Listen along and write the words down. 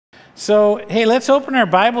So, hey, let's open our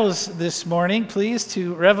Bibles this morning, please,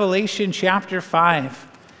 to Revelation chapter 5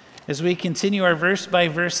 as we continue our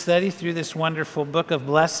verse-by-verse study through this wonderful book of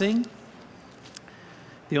blessing.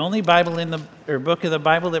 The only Bible book of the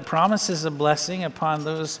Bible that promises a blessing upon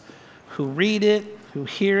those who read it, who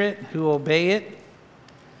hear it, who obey it.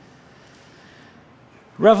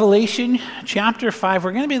 Revelation chapter 5,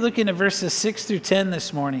 we're going to be looking at verses 6 through 10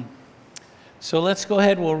 this morning. So let's go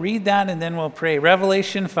ahead, we'll read that and then we'll pray.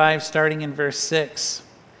 Revelation 5, starting in verse 6.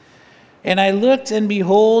 And I looked, and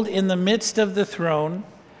behold, in the midst of the throne,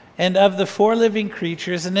 and of the four living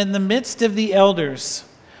creatures, and in the midst of the elders,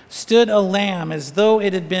 stood a lamb as though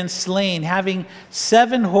it had been slain, having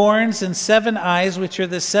 7 horns and 7 eyes, which are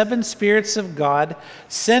the 7 spirits of God,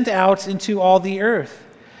 sent out into all the earth.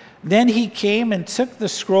 Then he came and took the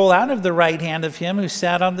scroll out of the right hand of him who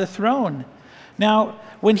sat on the throne. Now,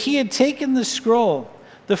 when he had taken the scroll,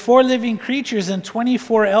 the 4 living creatures and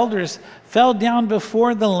 24 elders fell down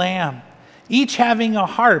before the Lamb, each having a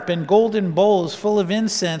harp and golden bowls full of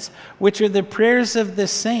incense, which are the prayers of the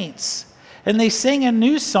saints. And they sang a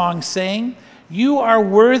new song, saying, "You are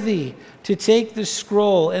worthy to take the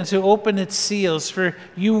scroll and to open its seals, for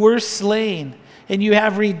you were slain, and you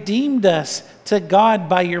have redeemed us to God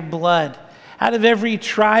by your blood, out of every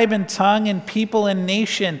tribe and tongue and people and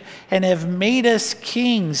nation, and have made us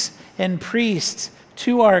kings and priests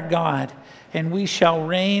to our God, and we shall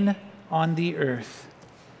reign on the earth."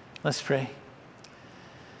 Let's pray.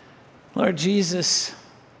 Lord Jesus,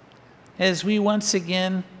 as we once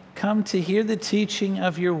again come to hear the teaching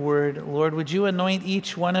of your word, Lord, would you anoint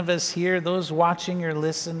each one of us here, those watching or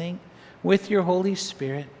listening, with your Holy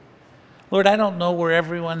Spirit. Lord, I don't know where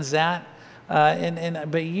everyone's at,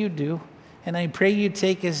 but you do. And I pray you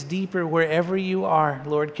take us deeper wherever you are.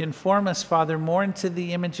 Lord, conform us, Father, more into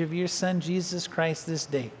the image of your Son, Jesus Christ, this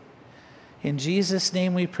day. In Jesus'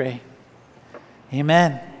 name we pray.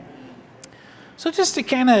 Amen. So just to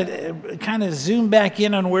kind of zoom back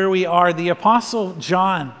in on where we are, the Apostle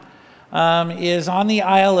John is on the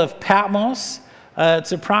Isle of Patmos.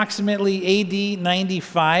 It's approximately AD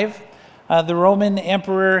 95. The Roman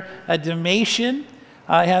Emperor Domitian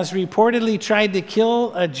has reportedly tried to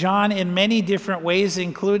kill John in many different ways,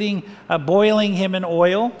 including boiling him in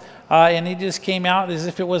oil. And he just came out as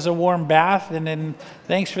if it was a warm bath. And then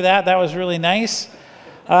thanks for that. That was really nice.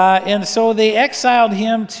 And so they exiled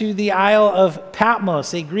him to the Isle of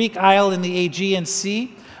Patmos, a Greek isle in the Aegean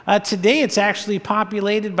Sea. Today it's actually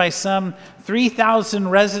populated by some 3,000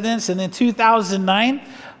 residents. And in 2009,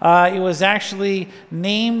 it was actually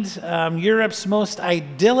named Europe's most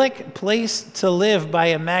idyllic place to live by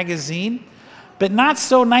a magazine, but not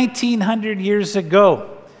so 1,900 years ago.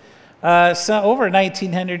 Over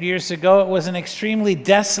 1,900 years ago, it was an extremely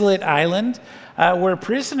desolate island where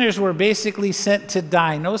prisoners were basically sent to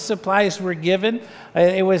die. No supplies were given.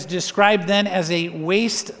 It was described then as a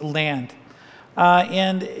wasteland.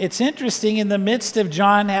 And it's interesting, in the midst of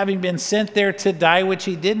John having been sent there to die, which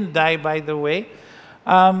he didn't die, by the way,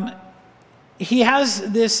 he has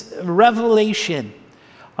this revelation.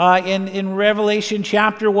 In Revelation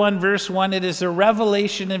chapter 1, verse 1, it is a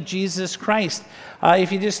revelation of Jesus Christ.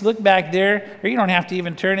 If you just look back there, or you don't have to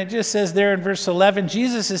even turn, it just says there in verse 11,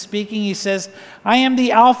 Jesus is speaking. He says, "I am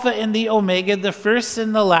the Alpha and the Omega, the first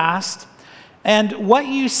and the last. And what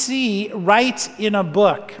you see, write in a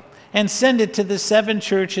book and send it to the 7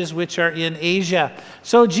 churches which are in Asia."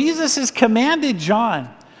 So Jesus has commanded John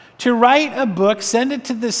to write a book, send it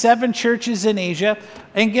to the 7 churches in Asia.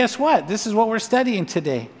 And guess what? This is what we're studying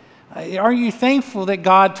today. Are you thankful that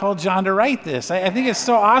God told John to write this? I think it's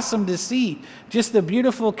so awesome to see just the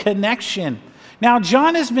beautiful connection. Now,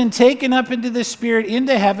 John has been taken up into the Spirit,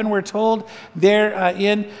 into heaven, we're told there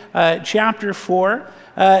in chapter 4.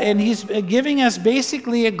 And he's giving us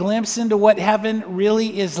basically a glimpse into what heaven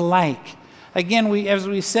really is like. Again, as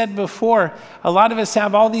we said before, a lot of us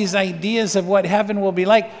have all these ideas of what heaven will be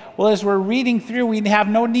like. Well, as we're reading through, we have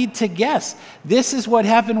no need to guess. This is what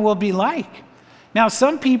heaven will be like. Now,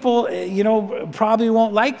 some people, probably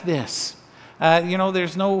won't like this.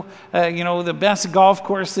 There's no, the best golf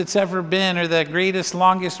course that's ever been, or the greatest,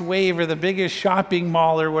 longest wave, or the biggest shopping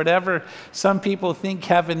mall, or whatever some people think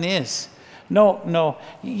heaven is. No.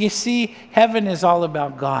 You see, heaven is all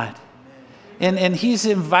about God. And he's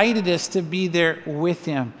invited us to be there with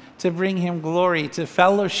him, to bring him glory, to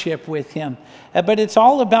fellowship with him. But it's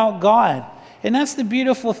all about God. And that's the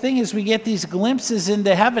beautiful thing, as we get these glimpses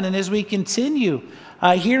into heaven. And as we continue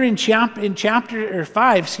here in chapter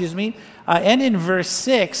 5, and in verse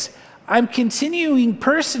 6, I'm continuing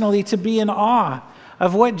personally to be in awe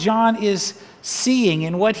of what John is seeing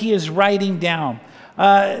and what he is writing down.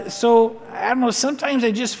 So, I don't know, sometimes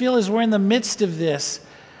I just feel as we're in the midst of this.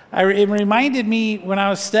 It reminded me when I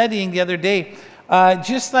was studying the other day,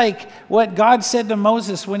 just like what God said to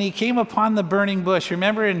Moses when he came upon the burning bush.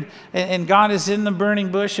 Remember, and God is in the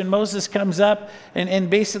burning bush, and Moses comes up, and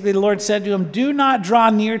basically the Lord said to him, do not draw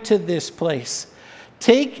near to this place.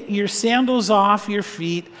 Take your sandals off your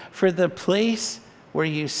feet, for the place where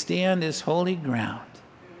you stand is holy ground.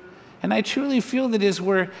 And I truly feel that as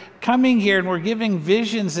we're coming here and we're giving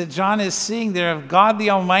visions that John is seeing there of God the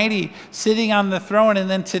Almighty sitting on the throne, and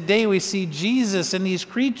then today we see Jesus and these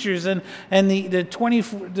creatures and the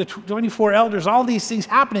 24 elders, all these things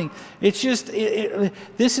happening. It's just,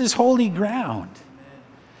 this is holy ground.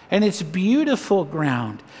 And it's beautiful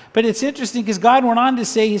ground. But it's interesting because God went on to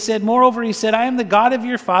say, he said, moreover, he said, I am the God of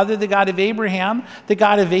your father, the God of Abraham, the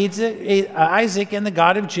God of Isaac, and the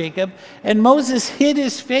God of Jacob. And Moses hid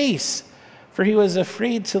his face, for he was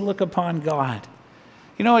afraid to look upon God.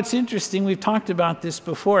 You know, it's interesting. We've talked about this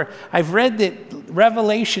before. I've read that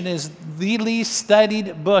Revelation is the least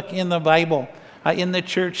studied book in the Bible, in the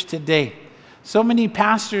church today. So many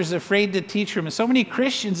pastors afraid to teach from it. So many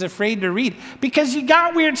Christians afraid to read because you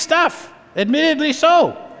got weird stuff, admittedly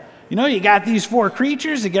so. You know, you got these 4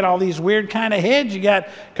 creatures, you get all these weird kind of heads, you got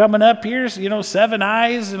coming up here, 7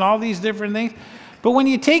 eyes and all these different things. But when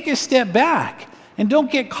you take a step back and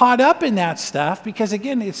don't get caught up in that stuff, because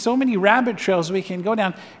again, it's so many rabbit trails we can go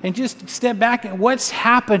down, and just step back and what's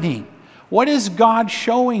happening? What is God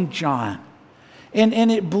showing John?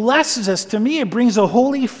 And it blesses us. To me, it brings a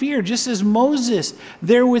holy fear, just as Moses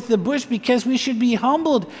there with the bush, because we should be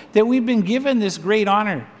humbled that we've been given this great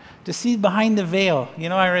honor to see behind the veil. You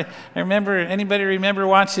know, I remember, anybody remember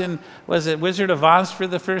watching, was it Wizard of Oz for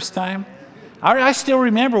the first time? I still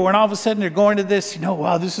remember when all of a sudden they're going to this,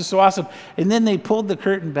 wow, this is so awesome. And then they pulled the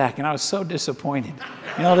curtain back, and I was so disappointed.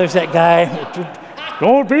 There's that guy,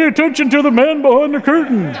 don't pay attention to the man behind the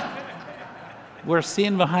curtain. We're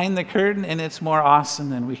seeing behind the curtain, and it's more awesome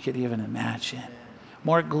than we could even imagine.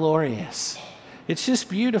 More glorious. It's just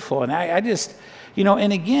beautiful. And I just,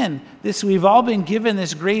 and again, we've all been given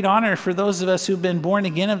this great honor for those of us who've been born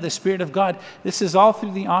again of the Spirit of God. This is all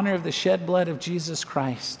through the honor of the shed blood of Jesus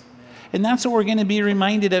Christ. And that's what we're going to be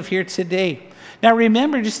reminded of here today. Now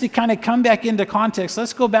remember, just to kind of come back into context,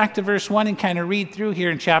 let's go back to verse 1 and kind of read through here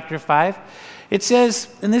in chapter 5. It says,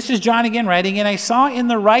 and this is John again writing, and I saw in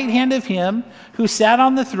the right hand of him who sat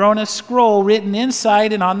on the throne a scroll written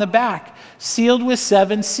inside and on the back, sealed with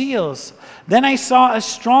 7 seals. Then I saw a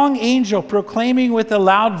strong angel proclaiming with a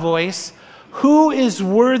loud voice, who is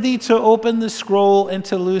worthy to open the scroll and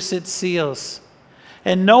to loose its seals?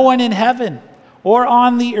 And no one in heaven or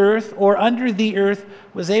on the earth or under the earth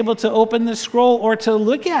was able to open the scroll or to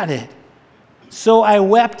look at it. So I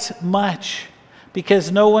wept much,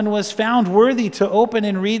 because no one was found worthy to open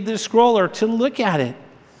and read the scroll or to look at it.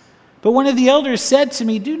 But one of the elders said to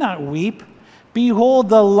me, do not weep. Behold,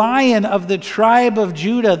 the Lion of the tribe of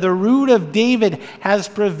Judah, the Root of David, has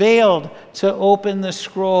prevailed to open the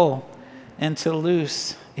scroll and to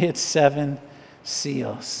loose its 7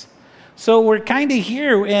 seals. So we're kind of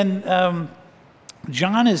here, and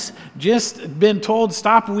John has just been told,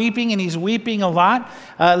 stop weeping, and he's weeping a lot.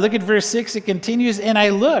 Look at verse 6, it continues, and I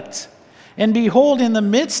looked, and behold, in the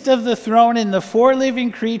midst of the throne and the 4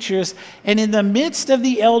 living creatures, and in the midst of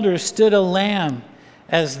the elders stood a lamb,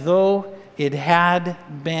 as though it had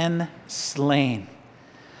been slain.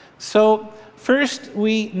 So first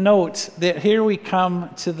we note that here we come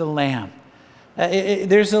to the lamb.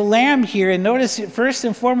 There's a lamb here, and notice first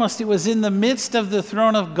and foremost, it was in the midst of the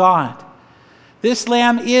throne of God. This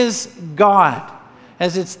lamb is God,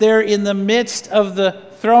 as it's there in the midst of the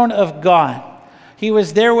throne of God. He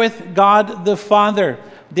was there with God the Father,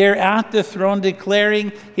 there at the throne,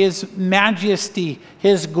 declaring his majesty,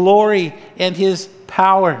 his glory, and his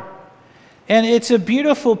power. And it's a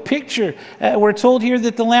beautiful picture. We're told here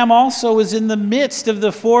that the Lamb also was in the midst of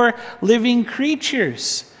the 4 living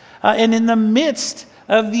creatures, and in the midst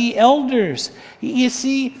of the elders. You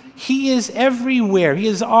see, he is everywhere. He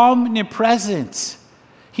is omnipresent.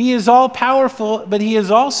 He is all-powerful, but he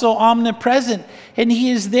is also omnipresent. And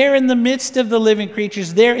he is there in the midst of the living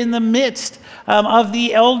creatures, there in the midst of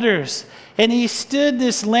the elders. And he stood,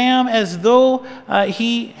 this lamb, as though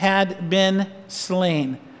he had been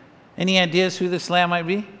slain. Any ideas who this lamb might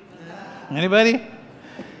be? Anybody?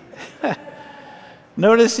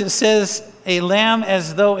 Notice it says, a lamb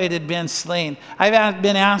as though it had been slain. I've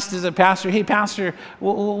been asked as a pastor, hey, pastor,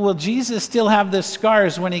 will Jesus still have the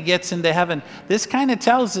scars when he gets into heaven? This kind of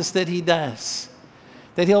tells us that he does.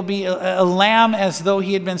 that he'll be a lamb as though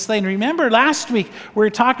he had been slain. Remember last week we were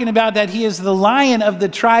talking about that he is the Lion of the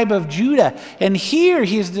tribe of Judah, and here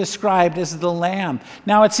he is described as the Lamb.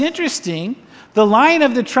 Now it's interesting, the Lion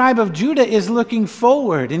of the tribe of Judah is looking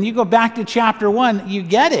forward, and you go back to chapter 1, you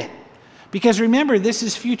get it. Because remember, this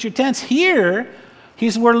is future tense. Here,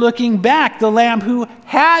 we're looking back, the Lamb who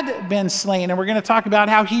had been slain. And we're going to talk about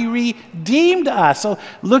how he redeemed us. So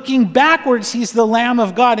looking backwards, he's the Lamb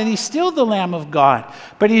of God, and he's still the Lamb of God.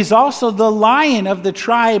 But he's also the Lion of the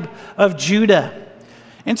tribe of Judah.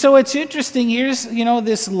 And so it's interesting, here's,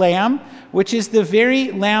 this Lamb, which is the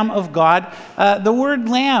very Lamb of God. The word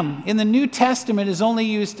Lamb in the New Testament is only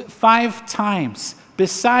used 5 times,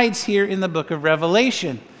 besides here in the book of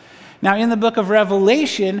Revelation. Now, in the book of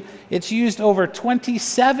Revelation, it's used over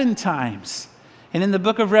 27 times. And in the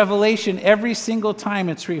book of Revelation, every single time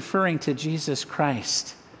it's referring to Jesus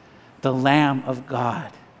Christ, the Lamb of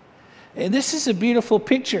God. And this is a beautiful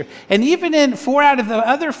picture. And even in 4 out of the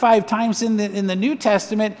other 5 times in the New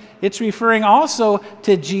Testament, it's referring also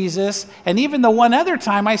to Jesus. And even the one other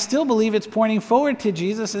time, I still believe it's pointing forward to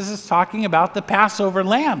Jesus as it's talking about the Passover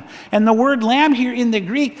lamb. And the word lamb here in the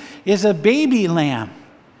Greek is a baby lamb.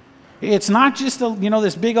 It's not just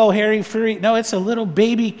this big old hairy furry. No, it's a little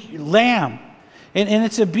baby lamb. And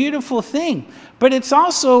it's a beautiful thing. But it's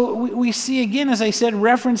also, we see again, as I said,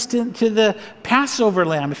 reference to the Passover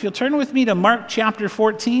lamb. If you'll turn with me to Mark chapter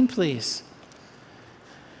 14, please.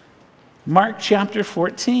 Mark chapter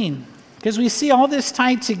 14. Because we see all this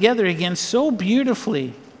tied together again so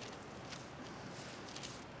beautifully.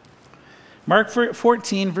 Mark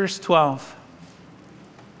 14, verse 12.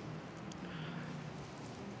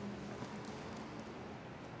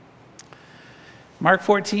 Mark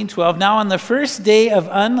 14:12. Now on the first day of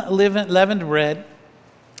unleavened bread,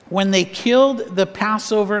 when they killed the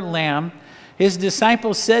Passover lamb, his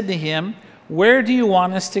disciples said to him, "Where do you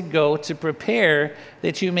want us to go to prepare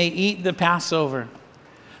that you may eat the Passover?"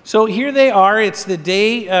 So here they are. It's the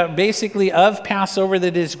day basically of Passover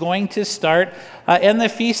that is going to start, and the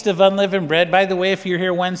Feast of Unleavened Bread. By the way, if you're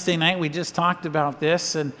here Wednesday night, we just talked about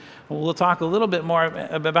this, and we'll talk a little bit more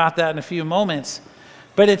about that in a few moments.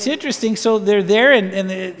 But it's interesting, so they're there,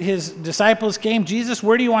 and his disciples came, "Jesus,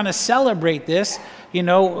 where do you want to celebrate this?"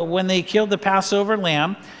 When they killed the Passover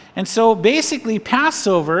lamb. And so basically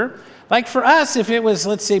Passover, like for us, if it was,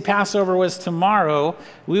 let's say Passover was tomorrow,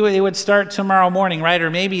 it would start tomorrow morning, right? Or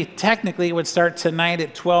maybe technically it would start tonight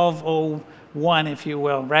at 12:01, if you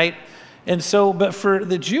will, right? And so, but for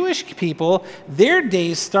the Jewish people, their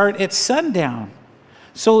days start at sundown.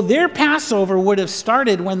 So their Passover would have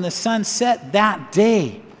started when the sun set that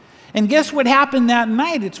day. And guess what happened that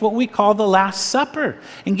night? It's what we call the Last Supper.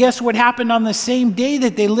 And guess what happened on the same day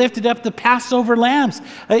that they lifted up the Passover lambs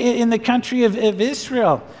in the country of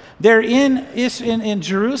Israel? They're in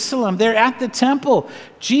Jerusalem. They're at the temple.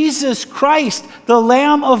 Jesus Christ, the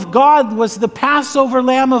Lamb of God, was the Passover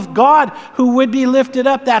Lamb of God who would be lifted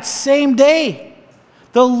up that same day.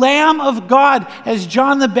 The Lamb of God, as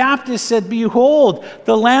John the Baptist said, "Behold,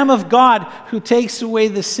 the Lamb of God who takes away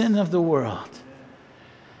the sin of the world."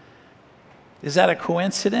 Is that a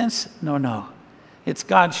coincidence? No. It's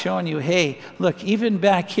God showing you, hey, look, even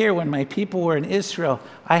back here when my people were in Israel,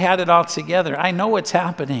 I had it all together. I know what's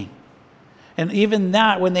happening. And even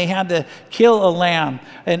that, when they had to kill a lamb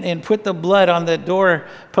and put the blood on the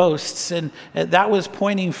doorposts, and that was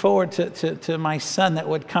pointing forward to my son that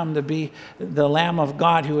would come to be the Lamb of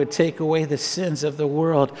God who would take away the sins of the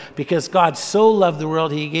world. Because God so loved the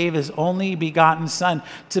world, he gave his only begotten son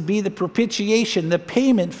to be the propitiation, the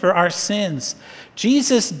payment for our sins.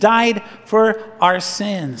 Jesus died for our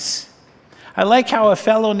sins. I like how a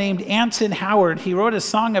fellow named Anton Howard, he wrote a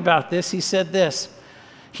song about this. He said this: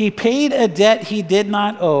 "He paid a debt he did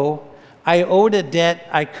not owe. I owed a debt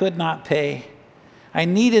I could not pay. I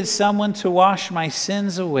needed someone to wash my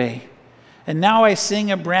sins away. And now I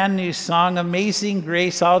sing a brand new song, Amazing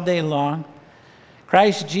Grace, all day long.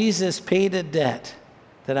 Christ Jesus paid a debt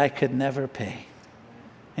that I could never pay."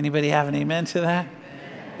 Anybody have an amen to that?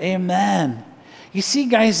 Amen. You see,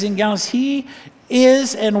 guys and gals, he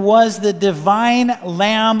is and was the divine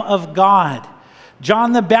Lamb of God.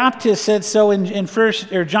 John the Baptist said so in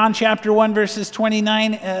John chapter 1, verses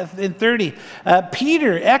 29 and 30.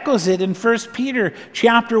 Peter echoes it in 1 Peter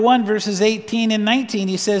chapter 1, verses 18 and 19.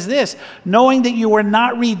 He says this: "Knowing that you were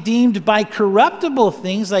not redeemed by corruptible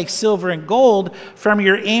things like silver and gold from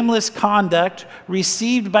your aimless conduct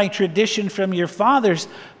received by tradition from your fathers,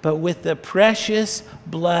 but with the precious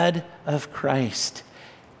blood of Christ,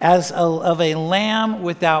 as of a lamb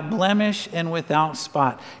without blemish and without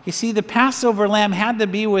spot." You see, the Passover lamb had to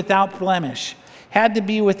be without blemish. had to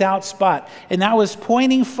be without spot. And that was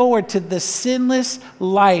pointing forward to the sinless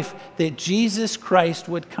life that Jesus Christ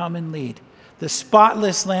would come and lead. The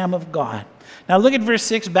spotless Lamb of God. Now look at verse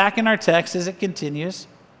 6 back in our text as it continues.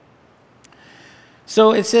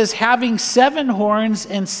 So it says, having 7 horns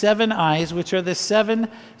and 7 eyes, which are the 7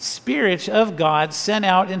 spirits of God sent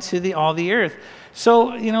out into all the earth.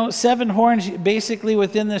 So, 7 horns basically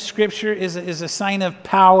within the scripture is a sign of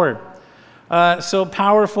power. So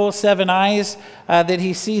powerful, 7 eyes, that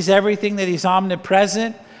he sees everything, that he's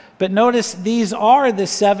omnipresent. But notice these are the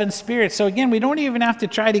 7 spirits. So again, we don't even have to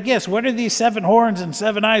try to guess. What are these 7 horns and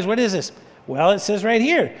 7 eyes? What is this? Well, it says right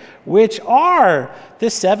here, which are the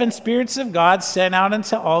 7 spirits of God sent out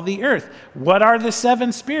into all the earth. What are the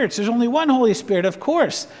 7 spirits? There's only one Holy Spirit, of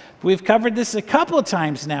course. We've covered this a couple of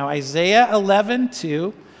times now. Isaiah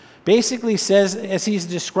 11:2 basically says, as he's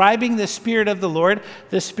describing the Spirit of the Lord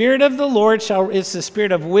is the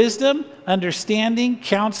spirit of wisdom, understanding,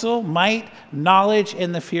 counsel, might, knowledge,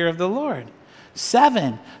 and the fear of the Lord.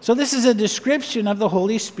 7. So this is a description of the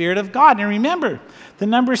Holy Spirit of God. And remember, the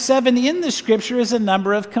number 7 in the scripture is a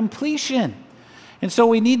number of completion. And so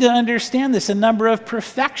we need to understand this, a number of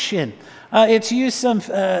perfection. It's used some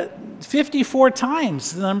 54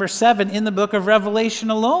 times, the number 7, in the book of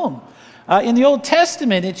Revelation alone. In the Old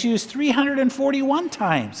Testament, it's used 341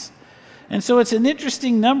 times. And so it's an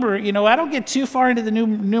interesting number. I don't get too far into the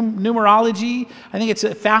numerology. I think it's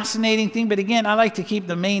a fascinating thing. But again, I like to keep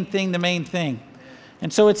the main thing the main thing.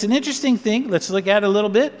 And so it's an interesting thing. Let's look at it a little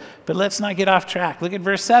bit, but let's not get off track. Look at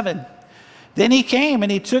verse 7. Then he came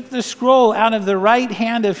and he took the scroll out of the right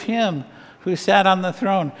hand of him who sat on the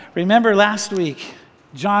throne. Remember last week,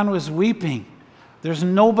 John was weeping. There's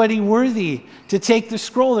nobody worthy to take the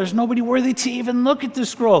scroll. There's nobody worthy to even look at the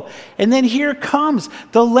scroll. And then here comes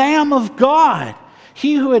the Lamb of God.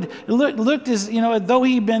 He who had looked as, though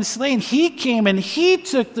he'd been slain, he came and he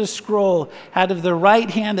took the scroll out of the right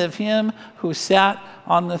hand of him who sat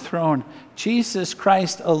on the throne. Jesus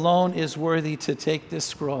Christ alone is worthy to take this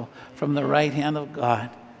scroll from the right hand of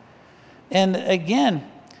God. And again,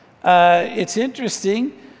 it's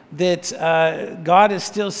interesting that God is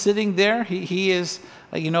still sitting there. He is,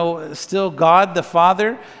 still God the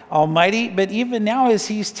Father Almighty. But even now, as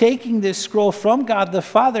he's taking this scroll from God the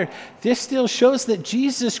Father, this still shows that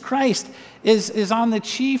Jesus Christ is on the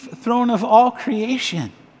chief throne of all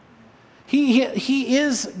creation. He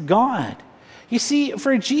is God. You see,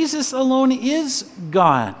 for Jesus alone is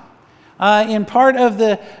God. In part of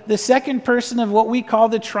the second person of what we call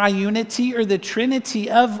the triunity or the Trinity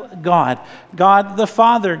of God. God the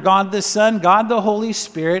Father, God the Son, God the Holy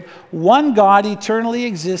Spirit. One God, eternally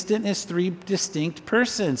existent, is 3 distinct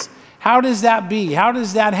persons. How does that be? How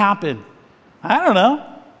does that happen? I don't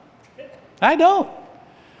know. I don't.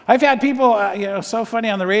 I've had people, so funny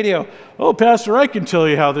on the radio. Oh, Pastor, I can tell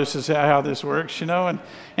you how this works,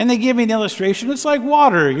 and they give me an illustration. It's like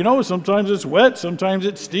water, Sometimes it's wet, sometimes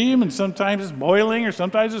it's steam, and sometimes it's boiling, or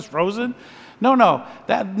sometimes it's frozen. No,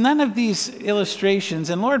 none of these illustrations.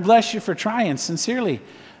 And Lord bless you for trying, sincerely.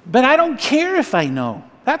 But I don't care if I know.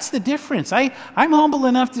 That's the difference. I'm humble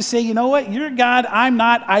enough to say, you know what? You're God. I'm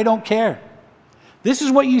not. I don't care. This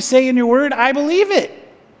is what you say in your word. I believe it.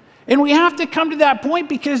 And we have to come to that point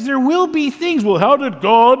because there will be things. Well, how did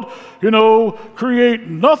God, create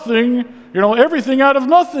nothing, everything out of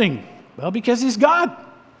nothing? Well, because he's God.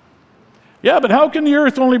 Yeah, but how can the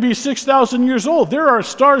earth only be 6,000 years old? There are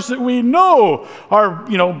stars that we know are,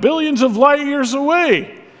 billions of light years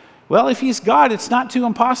away. Well, if he's God, it's not too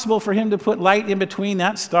impossible for him to put light in between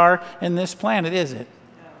that star and this planet, is it?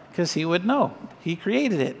 Because he would know. He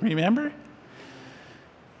created it, remember?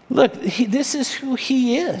 Look, this is who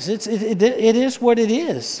he is. It is what it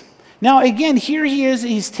is. Now, again, here he is.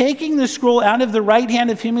 He's taking the scroll out of the right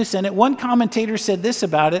hand of him who sent it. One commentator said this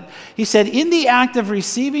about it. He said, in the act of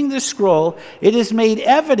receiving the scroll, it is made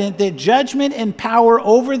evident that judgment and power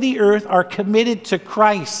over the earth are committed to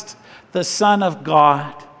Christ, the Son of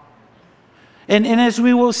God. And as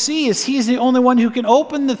we will see, is he's the only one who can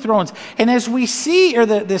open the thrones. And as we see, or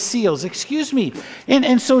the seals,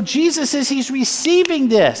 And so Jesus says he's receiving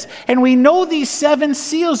this. And we know these 7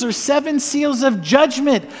 seals are 7 seals of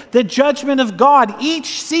judgment, the judgment of God.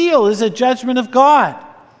 Each seal is a judgment of God.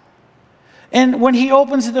 And when he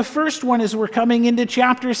opens the first one, as we're coming into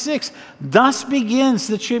chapter 6, thus begins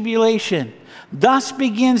the tribulation. Thus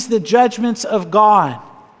begins the judgments of God.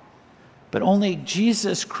 But only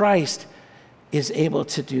Jesus Christ is able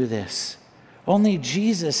to do this. Only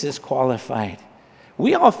Jesus is qualified.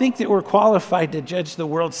 We all think that we're qualified to judge the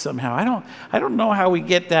world somehow. I don't know how we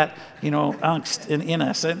get that, angst in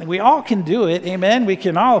us. And we all can do it, amen? We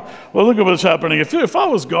can all, well, look at what's happening. If I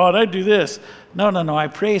was God, I'd do this. No. I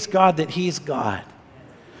praise God that he's God.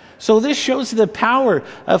 So this shows the power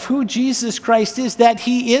of who Jesus Christ is, that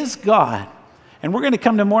he is God. And we're going to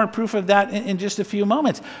come to more proof of that in just a few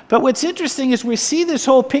moments. But what's interesting is we see this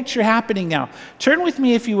whole picture happening now. Turn with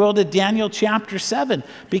me, if you will, to Daniel chapter 7,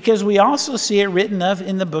 because we also see it written of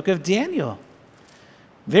in the book of Daniel.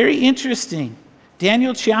 Very interesting.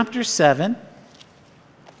 Daniel chapter 7.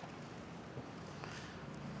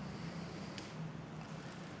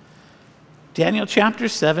 Daniel chapter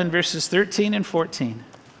 7, verses 13 and 14.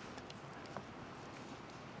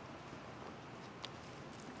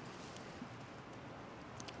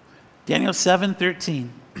 Daniel 7:13.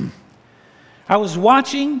 I was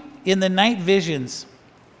watching in the night visions,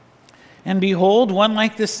 and behold, one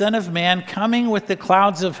like the Son of Man coming with the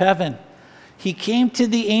clouds of heaven. He came to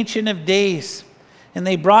the Ancient of Days, and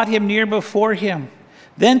they brought him near before him.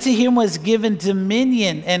 Then to him was given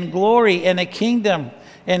dominion and glory and a kingdom.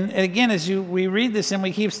 And again, as we read this and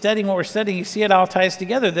we keep studying what we're studying, you see it all ties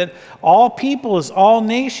together, that all peoples, all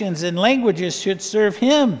nations and languages should serve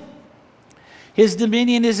him. His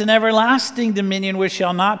dominion is an everlasting dominion which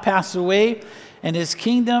shall not pass away, and his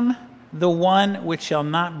kingdom the one which shall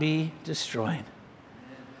not be destroyed.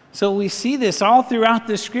 So we see this all throughout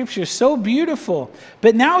the scripture, so beautiful.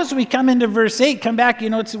 But now as we come into verse 8, come back,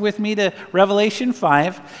 with me to Revelation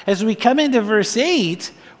 5. As we come into verse 8,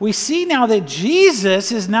 we see now that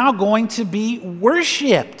Jesus is now going to be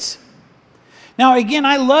worshiped. Now, again,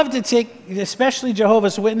 I love to take, especially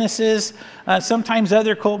Jehovah's Witnesses, sometimes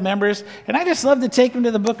other cult members, and I just love to take them to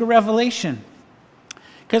the book of Revelation.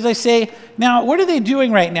 Because I say, now, what are they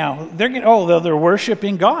doing right now? They're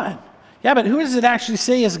worshiping God. Yeah, but who does it actually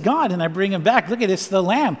say is God? And I bring them back. Look at it, it's the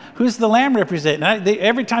Lamb. Who's the Lamb representing?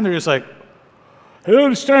 Every time they're just like, hey,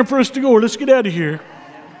 it's time for us to go. Let's get out of here.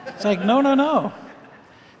 It's like, no.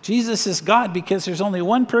 Jesus is God because there's only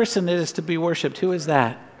one person that is to be worshiped. Who is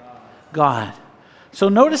that? God. So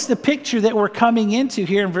notice the picture that we're coming into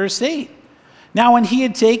here in verse 8. Now when he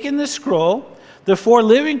had taken the scroll, the 4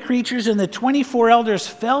 living creatures and the 24 elders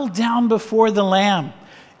fell down before the Lamb,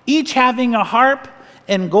 each having a harp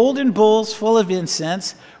and golden bowls full of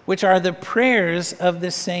incense, which are the prayers of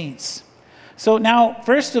the saints. So now,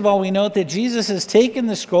 first of all, we note that Jesus has taken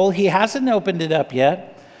the scroll. He hasn't opened it up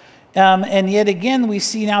yet. And yet again, we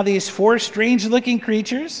see now these 4 strange-looking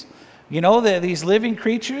creatures, these living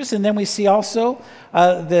creatures, and then we see also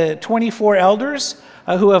the 24 elders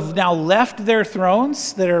who have now left their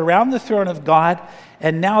thrones that are around the throne of God,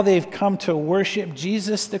 and now they've come to worship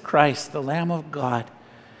Jesus the Christ, the Lamb of God.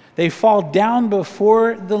 They fall down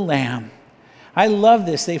before the Lamb. I love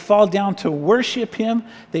this. They fall down to worship him.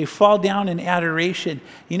 They fall down in adoration.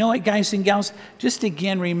 You know what, guys and gals? Just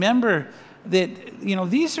again, remember that,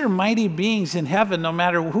 these are mighty beings in heaven, no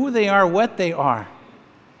matter who they are, what they are.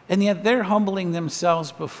 And yet they're humbling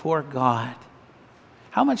themselves before God.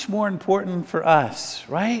 How much more important for us,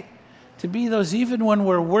 right? To be those, even when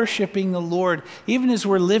we're worshiping the Lord, even as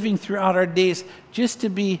we're living throughout our days, just to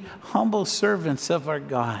be humble servants of our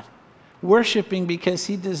God. Worshiping because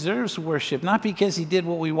he deserves worship, not because he did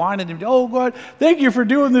what we wanted him to. Oh, God, thank you for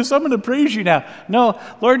doing this. I'm going to praise you now. No,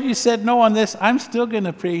 Lord, you said no on this. I'm still going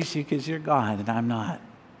to praise you because you're God and I'm not.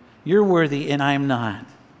 You're worthy and I'm not.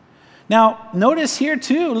 Now, notice here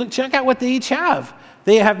too, look, check out what they each have.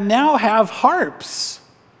 They now have harps.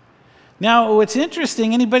 Now, what's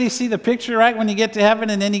interesting, anybody see the picture, right, when you get to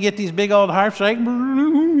heaven and then you get these big old harps, right?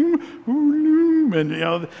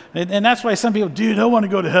 And that's why some people, dude, I want to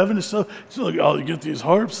go to heaven. It's so like, oh, you get these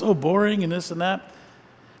harps, so boring and this and that.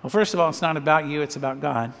 Well, first of all, it's not about you, it's about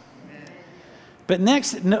God. But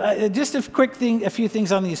next, just a few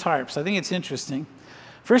things on these harps. I think it's interesting.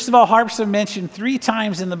 First of all, harps are mentioned 3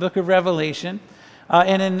 times in the book of Revelation.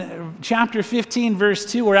 And in chapter 15, verse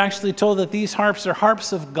 2, we're actually told that these harps are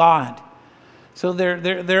harps of God. So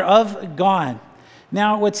they're of God.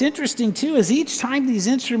 Now, what's interesting, too, is each time these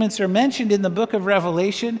instruments are mentioned in the book of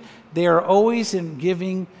Revelation, they are always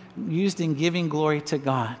used in giving glory to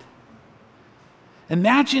God.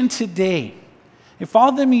 Imagine today if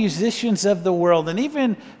all the musicians of the world, and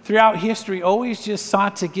even throughout history, always just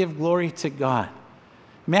sought to give glory to God.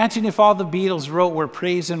 Imagine if all the Beatles wrote were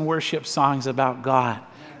praise and worship songs about God,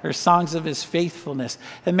 or songs of his faithfulness.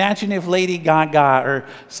 Imagine if Lady Gaga or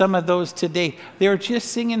some of those today, they were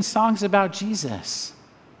just singing songs about Jesus,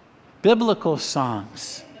 biblical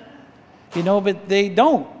songs. But they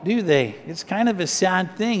don't, do they? It's kind of a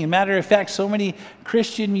sad thing. As a matter of fact, so many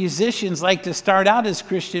Christian musicians like to start out as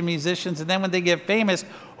Christian musicians, and then when they get famous,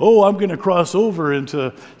 I'm going to cross over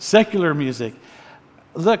into secular music.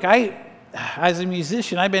 Look, as a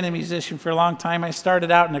musician, I've been a musician for a long time. I started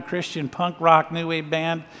out in a Christian punk rock new wave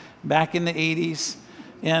band back in the 80s,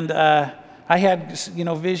 and I had,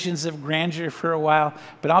 visions of grandeur for a while.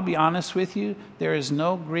 But I'll be honest with you, there is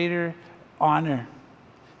no greater honor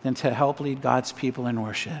than to help lead God's people in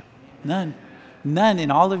worship. None. None in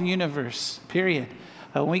all of the universe, period.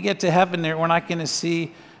 When we get to heaven there, we're not going to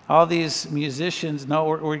see all these musicians. No,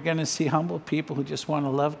 we're going to see humble people who just want to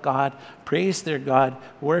love God, praise their God,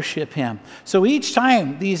 worship Him. So each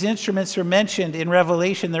time these instruments are mentioned in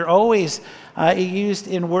Revelation, they're always used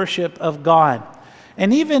in worship of God.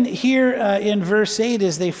 And even here in verse 8,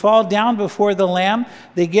 as they fall down before the Lamb,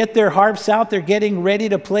 they get their harps out. They're getting ready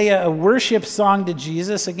to play a worship song to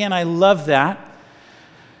Jesus. Again, I love that.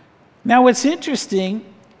 Now, what's interesting,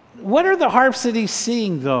 what are the harps that he's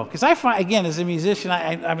singing, though? Because I find, again, as a musician,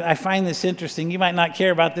 I find this interesting. You might not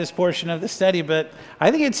care about this portion of the study, but I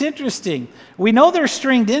think it's interesting. We know they're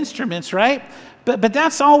stringed instruments, right? But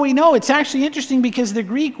that's all we know. It's actually interesting because the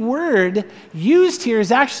Greek word used here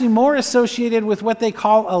is actually more associated with what they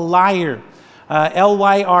call a lyre,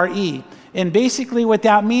 L-Y-R-E. And basically what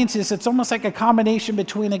that means is it's almost like a combination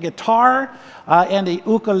between a guitar and a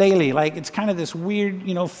ukulele. Like it's kind of this weird,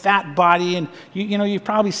 fat body. And you've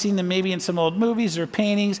probably seen them maybe in some old movies or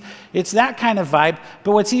paintings. It's that kind of vibe.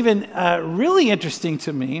 But what's even really interesting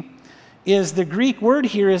to me is the Greek word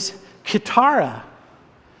here is kitara.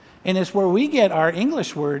 And it's where we get our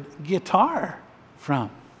English word guitar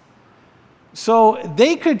from. So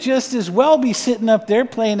they could just as well be sitting up there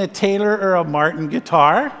playing a Taylor or a Martin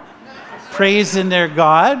guitar, praising their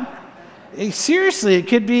God. Seriously, it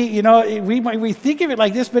could be, we think of it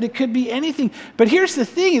like this, but it could be anything. But here's the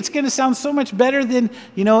thing, it's going to sound so much better than,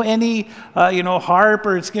 any, harp,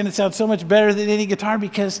 or it's going to sound so much better than any guitar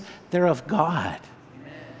because they're of God.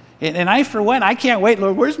 And I, for one, I can't wait.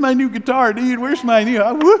 Lord, where's my new guitar, dude? Where's my new,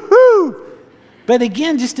 woohoo! But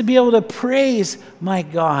again, just to be able to praise my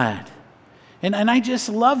God. And I just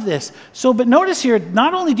love this. So, but notice here,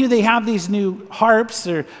 not only do they have these new harps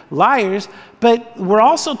or lyres, but we're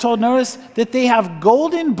also told, notice, that they have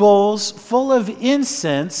golden bowls full of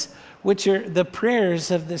incense, which are the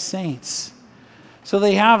prayers of the saints. So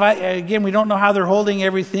they have, again, we don't know how they're holding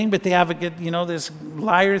everything, but they have this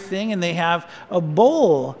lyre thing, and they have a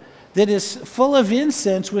bowl that is full of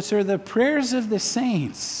incense, which are the prayers of the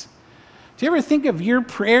saints. Do you ever think of your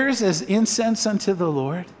prayers as incense unto the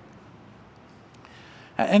Lord?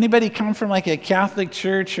 Anybody come from like a Catholic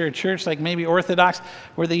church or a church like maybe Orthodox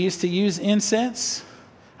where they used to use incense?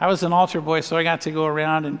 I was an altar boy, so I got to go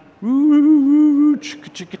around and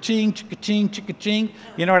chicka-ching, chicka-ching, chicka-ching.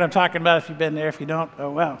 You know what I'm talking about if you've been there. If you don't,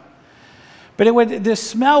 oh well. But the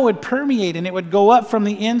smell would permeate, and it would go up from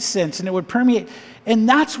the incense, and it would permeate. And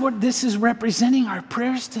that's what this is representing, our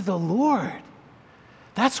prayers to the Lord.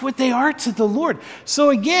 That's what they are to the Lord.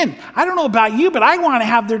 So again, I don't know about you, but I want to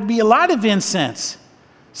have there to be a lot of incense.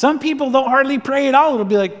 Some people don't hardly pray at all. It'll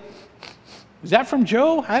be like, is that from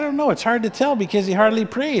Joe? I don't know. It's hard to tell because he hardly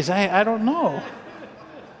prays. I don't know.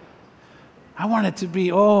 I want it to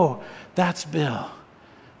be, that's Bill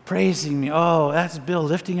praising me. Oh, that's Bill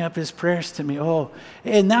lifting up his prayers to me. Oh,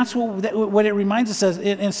 and that's what it reminds us of.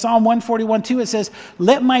 In Psalm 141:2, it says,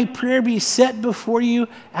 let my prayer be set before you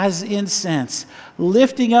as incense,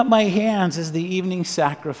 lifting up my hands as the evening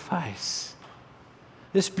sacrifice.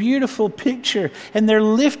 This beautiful picture, and they're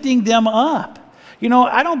lifting them up.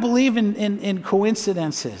 I don't believe in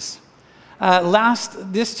coincidences.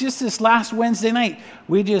 This last Wednesday night,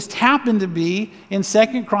 we just happened to be in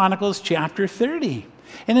 2 Chronicles chapter 30.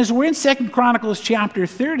 And as we're in 2 Chronicles chapter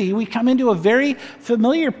 30, we come into a very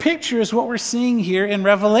familiar picture as what we're seeing here in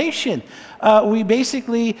Revelation. We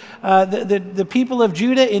basically, the people of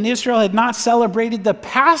Judah and Israel had not celebrated the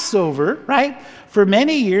Passover, right, for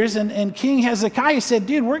many years. And King Hezekiah said,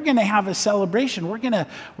 dude, we're going to have a celebration. We're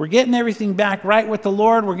getting everything back right with the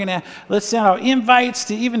Lord. Let's send out invites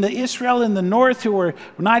to even to Israel in the north who we're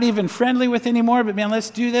not even friendly with anymore. But man, let's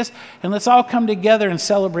do this. And let's all come together and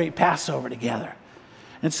celebrate Passover together.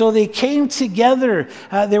 And so they came together.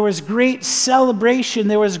 There was great celebration.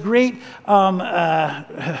 There was great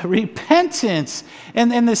repentance.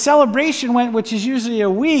 And the celebration went, which is usually a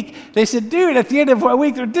week. They said, dude, at the end of a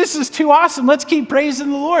week, this is too awesome. Let's keep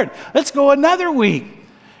praising the Lord. Let's go another week.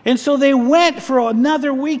 And so they went for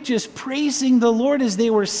another week just praising the Lord as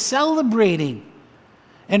they were celebrating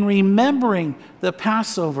and remembering the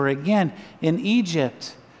Passover again in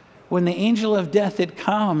Egypt. when the angel of death had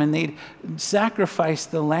come and they'd sacrificed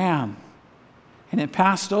the lamb, and it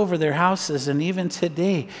passed over their houses. And even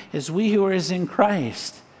today, as we who are in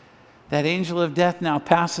Christ, that angel of death now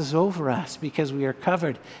passes over us because we are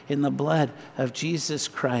covered in the blood of Jesus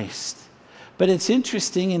Christ. But it's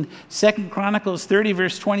interesting, in 2 Chronicles 30,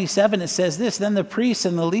 verse 27, it says this, "Then the priests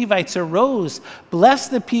and the Levites arose,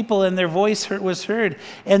 blessed the people, and their voice was heard,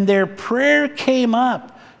 and their prayer came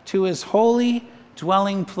up to his holy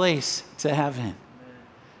dwelling place to heaven."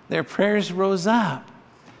 Their prayers rose up.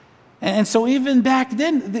 And so even back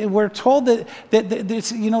then, we're told that this,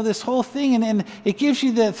 this whole thing, and it gives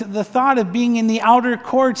you the thought of being in the outer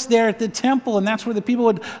courts there at the temple, and that's where the people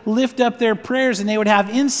would lift up their prayers, and they would have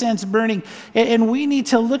incense burning. And we need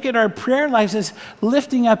to look at our prayer lives as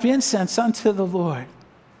lifting up incense unto the Lord.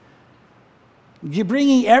 You're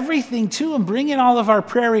bringing everything to him, bringing all of our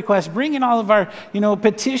prayer requests, bringing all of our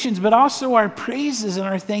petitions, but also our praises and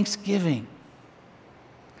our thanksgiving.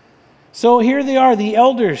 So here they are, the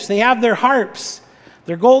elders. They have their harps,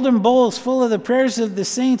 their golden bowls full of the prayers of the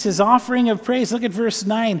saints, his offering of praise. Look at verse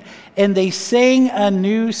 9. "And they sang a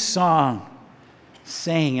new song."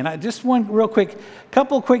 Sang. And I just want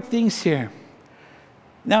couple quick things here.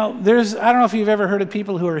 Now, I don't know if you've ever heard of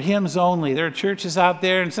people who are hymns only. There are churches out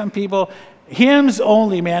there, and some people, hymns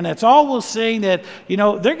only, man. That's all we'll sing. That,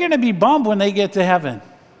 they're going to be bummed when they get to heaven.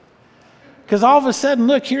 Because all of a sudden,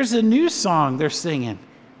 look, here's a new song they're singing.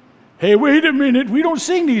 Hey, wait a minute, we don't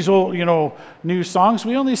sing these old, new songs.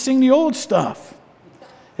 We only sing the old stuff.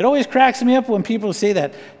 It always cracks me up when people say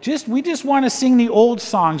that. We just want to sing the old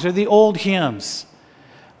songs or the old hymns.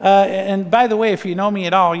 And by the way, if you know me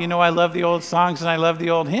at all, you know I love the old songs and I love the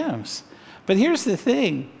old hymns. But here's the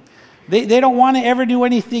thing. They don't want to ever do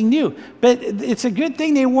anything new. But it's a good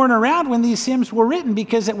thing they weren't around when these hymns were written,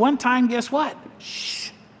 because at one time, guess what? Shh,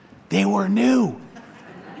 they were new.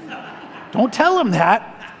 Don't tell them that.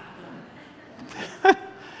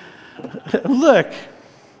 Look,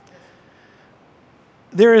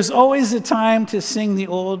 there is always a time to sing the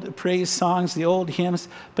old praise songs, the old hymns,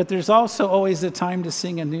 but there's also always a time to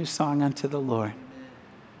sing a new song unto the Lord.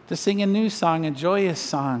 To sing a new song, a joyous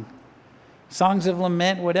song, songs of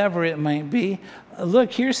lament, whatever it might be.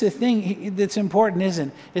 Look, here's the thing that's important, isn't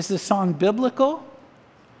it? Is the song biblical?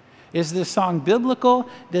 Is the song biblical?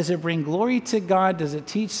 Does it bring glory to God? Does it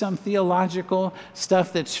teach some theological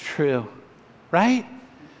stuff that's true? Right?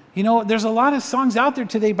 There's a lot of songs out there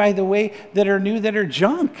today, by the way, that are new, that are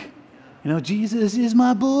junk. Jesus is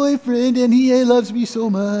my boyfriend and he loves me so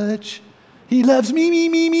much. He loves me, me,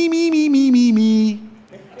 me, me, me, me, me, me, me.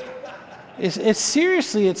 It's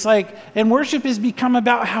seriously, it's like, and worship has become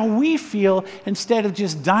about how we feel instead of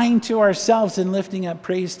just dying to ourselves and lifting up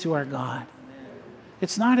praise to our God.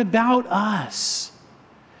 It's not about us.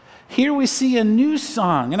 Here we see a new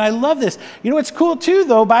song, and I love this. It's cool too,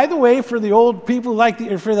 though, by the way, for the old people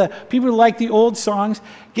for the people who like the old songs.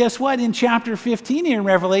 Guess what? In chapter 15 here in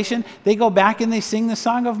Revelation, they go back and they sing the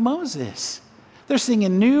song of Moses. They're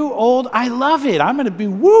singing new, old. I love it. I'm going to be,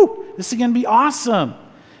 this is going to be awesome.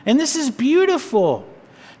 And this is beautiful.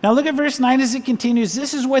 Now look at verse 9 as it continues.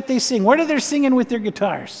 This is what they sing. What are they singing with their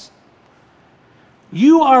guitars?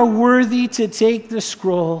 "You are worthy to take the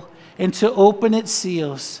scroll and to open its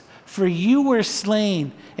seals. For you were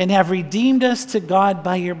slain and have redeemed us to God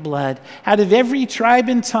by your blood, out of every tribe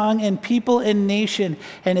and tongue and people and nation,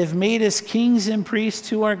 and have made us kings and priests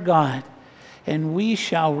to our God, and we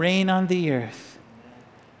shall reign on the earth."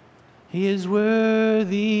 He is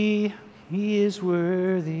worthy. He is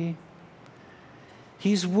worthy.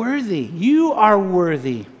 He's worthy. You are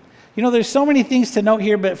worthy. There's so many things to note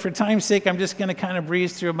here, but for time's sake, I'm just going to kind of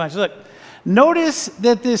breeze through a bunch. Look. Notice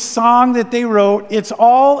that this song that they wrote, it's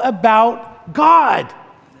all about God.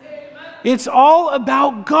 It's all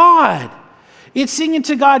about God. It's singing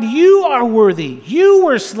to God, you are worthy. You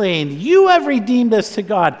were slain. You have redeemed us to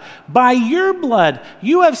God. By your blood,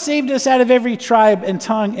 you have saved us out of every tribe and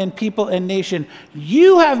tongue and people and nation.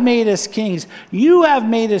 You have made us kings. You have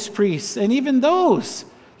made us priests. And even those,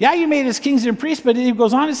 you made us kings and priests, but it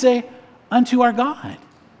goes on to say, unto our God.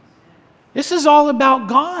 This is all about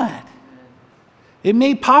God. It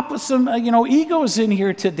may pop with some, egos in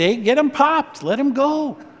here today. Get them popped. Let them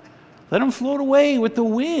go. Let them float away with the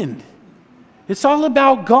wind. It's all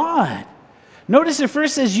about God. Notice it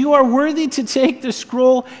first says, you are worthy to take the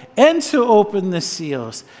scroll and to open the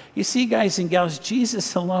seals. You see, guys and gals,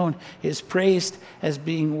 Jesus alone is praised as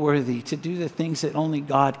being worthy to do the things that only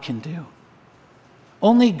God can do.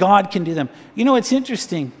 Only God can do them. It's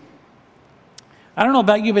interesting. I don't know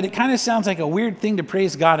about you, but it kind of sounds like a weird thing to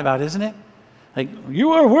praise God about, isn't it? Like,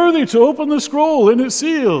 you are worthy to open the scroll and its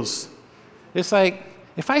seals. It's like,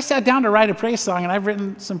 If I sat down to write a praise song, and I've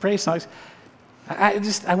written some praise songs,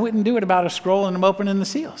 I wouldn't do it about a scroll and I'm opening the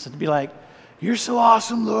seals. It'd be like, you're so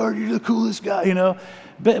awesome, Lord. You're the coolest guy, you know.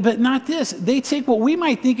 But not this. They take what we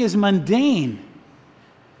might think is mundane.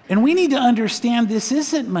 And we need to understand this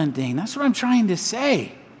isn't mundane. That's what I'm trying to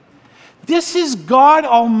say. This is God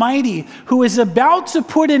Almighty who is about to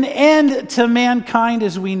put an end to mankind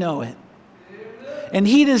as we know it. And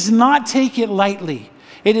he does not take it lightly.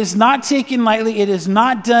 It is not taken lightly. It is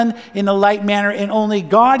not done in a light manner, and only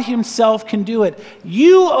God himself can do it.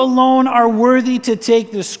 You alone are worthy to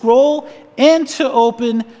take the scroll and to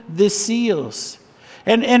open the seals.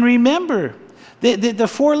 And remember, the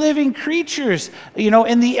four living creatures,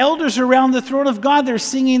 and the elders around the throne of God, they're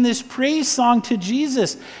singing this praise song to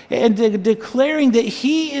Jesus and declaring that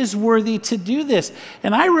he is worthy to do this.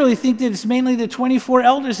 And I really think that it's mainly the 24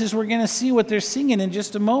 elders, as we're going to see what they're singing in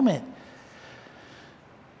just a moment.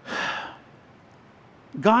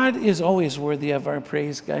 God is always worthy of our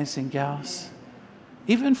praise, guys and gals.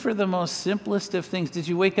 Even for the most simplest of things. Did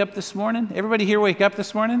you wake up this morning? Everybody here wake up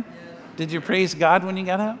this morning? Yes. Did you praise God when you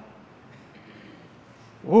got up?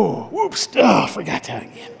 Whoa, whoops, oh, forgot that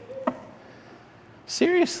again.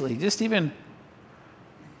 Seriously, just even,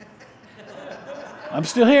 I'm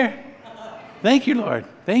still here. Thank you, Lord.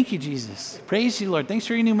 Thank you, Jesus. Praise you, Lord. Thanks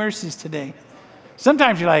for your new mercies today.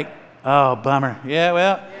 Sometimes you're like, oh, bummer. Yeah,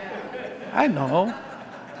 well, I know.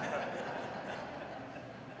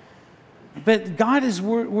 But God is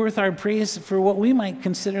worth our praise for what we might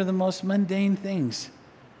consider the most mundane things.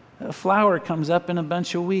 A flower comes up in a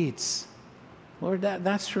bunch of weeds. Lord,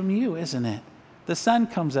 that's from you, isn't it? The sun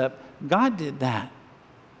comes up. God did that.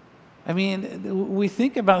 I mean, we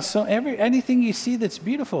think about anything you see that's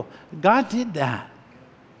beautiful. God did that.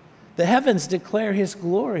 The heavens declare his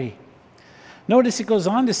glory. Notice it goes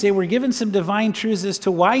on to say we're given some divine truths as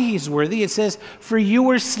to why he's worthy. It says, for you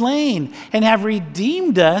were slain and have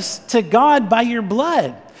redeemed us to God by your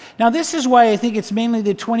blood. Now, this is why I think it's mainly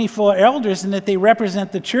the 24 elders and that they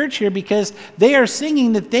represent the church here, because they are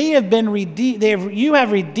singing that they have been redeemed. You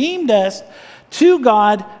have redeemed us to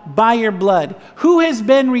God by your blood. Who has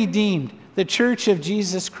been redeemed? The church of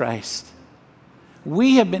Jesus Christ.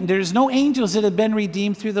 There's no angels that have been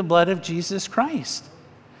redeemed through the blood of Jesus Christ.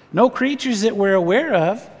 No creatures that we're aware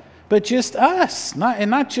of, but just us.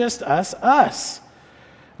 Not just us.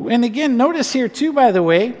 And again, notice here too, by the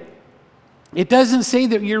way, it doesn't say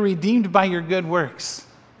that you're redeemed by your good works.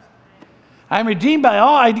 I'm redeemed by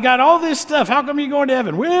I got all this stuff. How come you're going to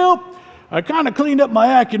heaven? Well, I kind of cleaned up my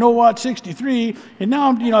act, 63, and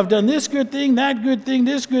now I've done this good thing, that good thing,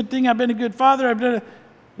 this good thing. I've been a good father.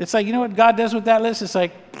 It's like, you know what God does with that list? It's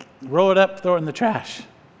like, roll it up, throw it in the trash.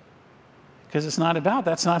 Because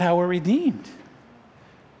that's not how we're redeemed.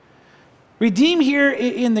 Redeem here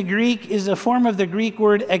in the Greek is a form of the Greek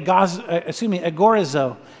word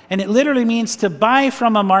agorizo, and it literally means to buy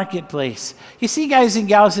from a marketplace. You see, guys and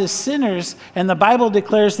gals, as sinners, and the Bible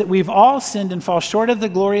declares that we've all sinned and fall short of the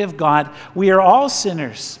glory of God. We are all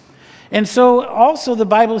sinners. And so also the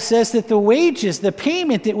Bible says that the wages, the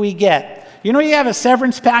payment that we get, you have a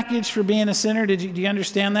severance package for being a sinner. Do you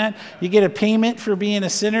understand that? You get a payment for being a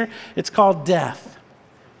sinner. It's called death.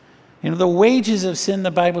 The wages of sin, the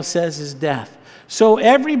Bible says, is death. So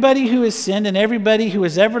everybody who has sinned and everybody who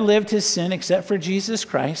has ever lived has sinned except for Jesus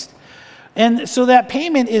Christ. And so that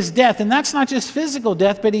payment is death. And that's not just physical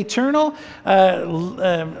death, but eternal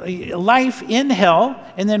life in hell.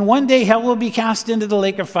 And then one day hell will be cast into the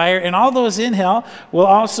lake of fire. And all those in hell will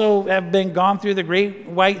also have been gone through the great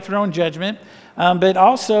white throne judgment. But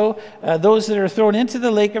also those that are thrown into the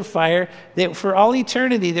lake of fire, that for all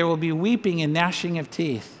eternity there will be weeping and gnashing of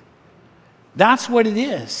teeth. That's what it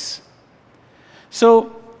is.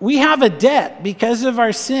 So we have a debt because of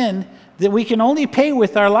our sin that we can only pay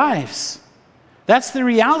with our lives. That's the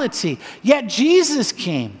reality. Yet Jesus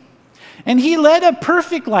came and he led a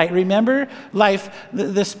perfect life. Remember, life,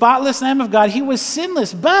 the spotless Lamb of God. He was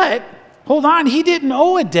sinless, but hold on, he didn't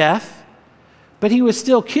owe a death, but he was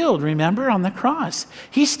still killed, remember, on the cross.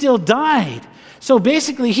 He still died. So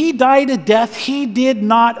basically, he died a death he did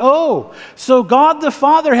not owe. So God the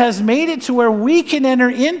Father has made it to where we can enter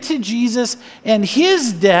into Jesus and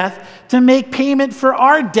his death to make payment for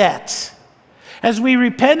our debt. As we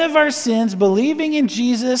repent of our sins, believing in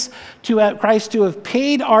Jesus, Christ to have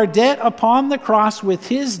paid our debt upon the cross with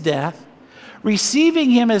his death, receiving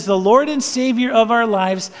him as the Lord and Savior of our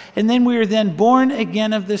lives, and then we are then born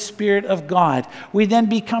again of the Spirit of God. We then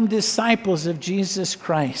become disciples of Jesus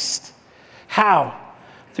Christ. How?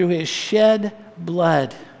 Through his shed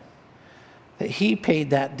blood, that he paid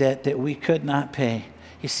that debt that we could not pay.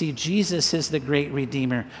 You see, Jesus is the great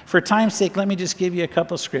Redeemer. For time's sake, let me just give you a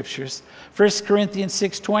couple scriptures. 1 Corinthians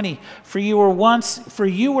 6:20, for you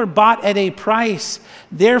were bought at a price.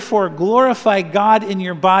 Therefore, glorify God in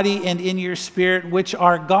your body and in your spirit, which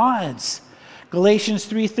are God's. Galatians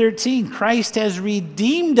 3:13, Christ has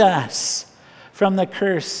redeemed us from the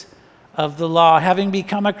curse of the law, having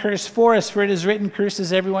become a curse for us, for it is written, cursed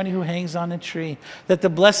is everyone who hangs on a tree, that the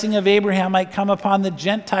blessing of Abraham might come upon the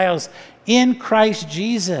Gentiles in Christ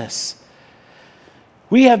Jesus.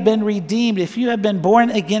 We have been redeemed. If you have been born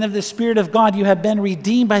again of the Spirit of God, you have been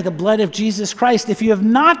redeemed by the blood of Jesus Christ. If you have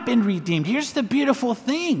not been redeemed, here's the beautiful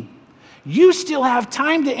thing. You still have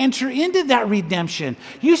time to enter into that redemption.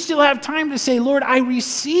 You still have time to say, Lord, I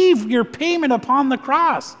receive your payment upon the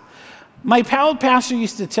cross. My old pastor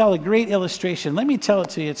used to tell a great illustration. Let me tell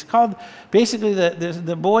it to you. It's called basically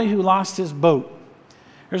the boy who lost his boat.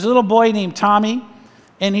 There's a little boy named Tommy,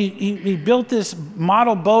 and he built this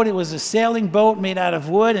model boat. It was a sailing boat made out of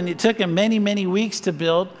wood, and it took him many, many weeks to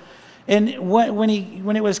build. And when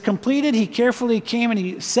it was completed, he carefully came and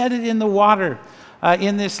he set it in the water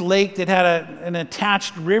in this lake that had an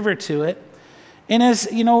attached river to it. And as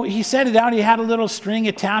he set it out, he had a little string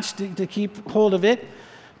attached to keep hold of it.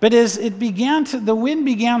 But as the wind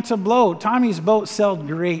began to blow, Tommy's boat sailed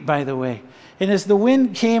great, by the way. And as the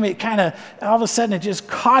wind came, it kind of, all of a sudden, it just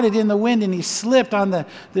caught it in the wind, and he slipped on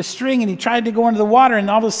the string, and he tried to go into the water, and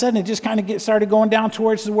all of a sudden, it just kind of started going down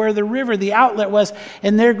towards where the river, the outlet was,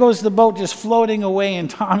 and there goes the boat just floating away, and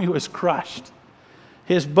Tommy was crushed.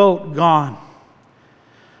 His boat gone.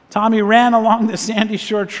 Tommy ran along the sandy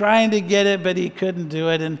shore trying to get it, but he couldn't do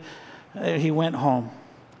it, and he went home.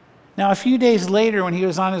 Now, a few days later, when he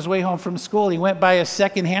was on his way home from school, he went by a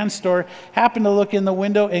secondhand store, happened to look in the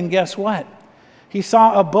window, and guess what? He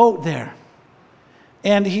saw a boat there.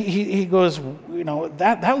 And he goes,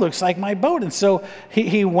 that looks like my boat. And so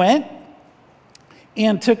he went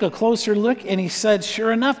and took a closer look, and he said,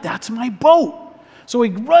 sure enough, that's my boat. So he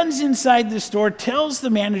runs inside the store, tells the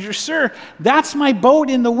manager, sir, that's my boat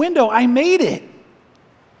in the window. I made it.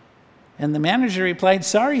 And the manager replied,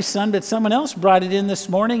 sorry, son, but someone else brought it in this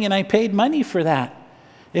morning, and I paid money for that.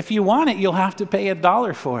 If you want it, you'll have to pay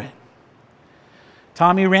 $1 for it.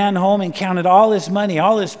 Tommy ran home and counted all his money,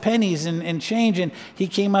 all his pennies and change, and he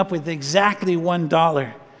came up with exactly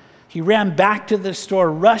 $1. He ran back to the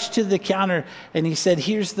store, rushed to the counter, and he said,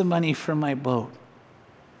 here's the money for my boat.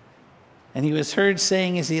 And he was heard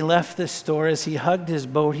saying as he left the store, as he hugged his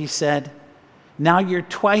boat, he said, now you're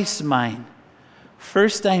twice mine.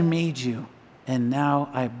 First I made you, and now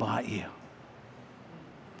I bought you.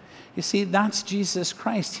 You see, that's Jesus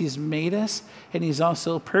Christ. He's made us, and he's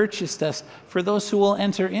also purchased us for those who will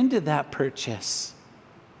enter into that purchase.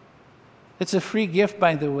 It's a free gift,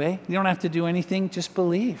 by the way. You don't have to do anything, just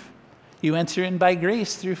believe. You enter in by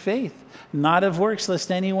grace through faith, not of works,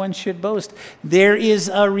 lest anyone should boast. There is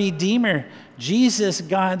a Redeemer, Jesus,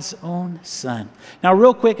 God's own Son. Now,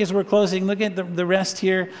 real quick as we're closing, look at the rest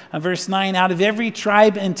here. Verse 9, out of every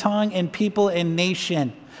tribe and tongue and people and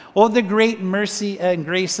nation. Oh, the great mercy and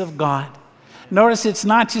grace of God. Notice it's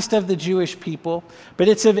not just of the Jewish people, but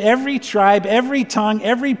it's of every tribe, every tongue,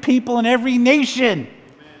 every people, and every nation.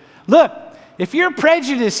 Amen. Look, if you're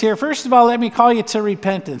prejudiced here, first of all, let me call you to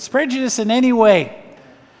repentance. Prejudice in any way,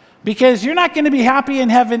 because you're not going to be happy in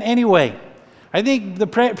heaven anyway. I think the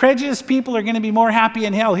prejudiced people are going to be more happy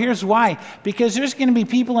in hell. Here's why. Because there's going to be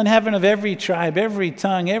people in heaven of every tribe, every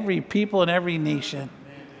tongue, every people, and every nation.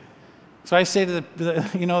 So I say to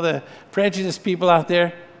the prejudiced people out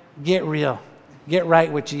there, get real. Get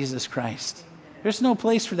right with Jesus Christ. There's no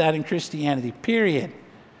place for that in Christianity, period.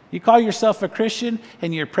 You call yourself a Christian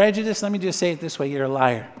and you're prejudiced, let me just say it this way, you're a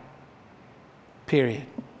liar. Period.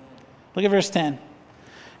 Look at verse 10.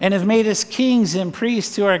 And have made us kings and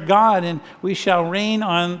priests to our God, and we shall reign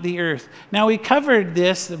on the earth. Now, we covered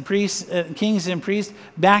this, the priests, kings and priests,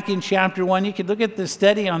 back in chapter 1. You could look at the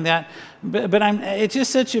study on that. But it's just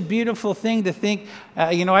such a beautiful thing to think.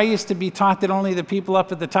 I used to be taught that only the people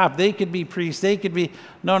up at the top, they could be priests. They could be,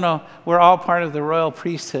 no, we're all part of the royal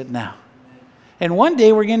priesthood now. And one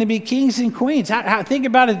day we're going to be kings and queens. Think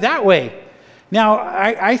about it that way. Now,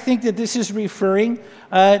 I think that this is referring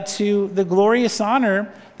to the glorious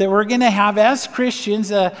honor that we're going to have as Christians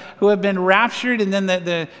who have been raptured, and then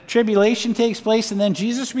the tribulation takes place, and then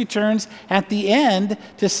Jesus returns at the end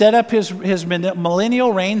to set up his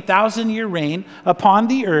millennial reign, 1,000-year reign upon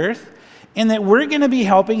the earth. and that we're going to be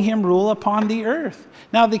helping him rule upon the earth.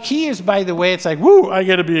 Now, the key is, by the way, it's like, woo, I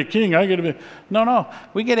got to be a king. I got to be. No,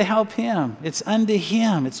 we got to help him. It's unto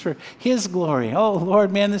him. It's for his glory. Oh,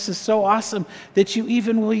 Lord, man, this is so awesome that you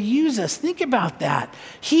even will use us. Think about that.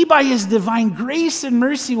 He, by his divine grace and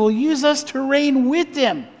mercy, will use us to reign with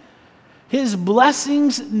him. His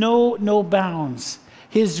blessings know no bounds.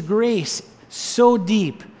 His grace so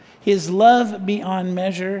deep. His love beyond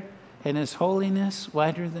measure. And his holiness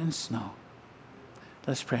whiter than snow.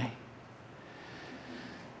 Let's pray.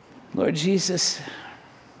 Lord Jesus,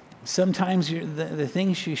 sometimes the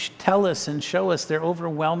things you tell us and show us, they're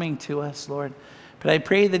overwhelming to us, Lord. But I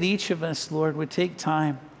pray that each of us, Lord, would take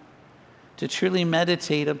time to truly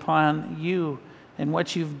meditate upon you and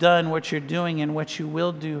what you've done, what you're doing, and what you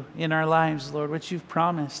will do in our lives, Lord, what you've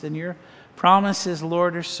promised. And your promises,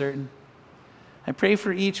 Lord, are certain. I pray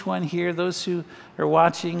for each one here, those who are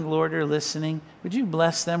watching, Lord, or listening. Would you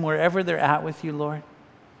bless them wherever they're at with you, Lord?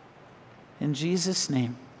 In Jesus'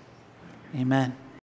 name, amen.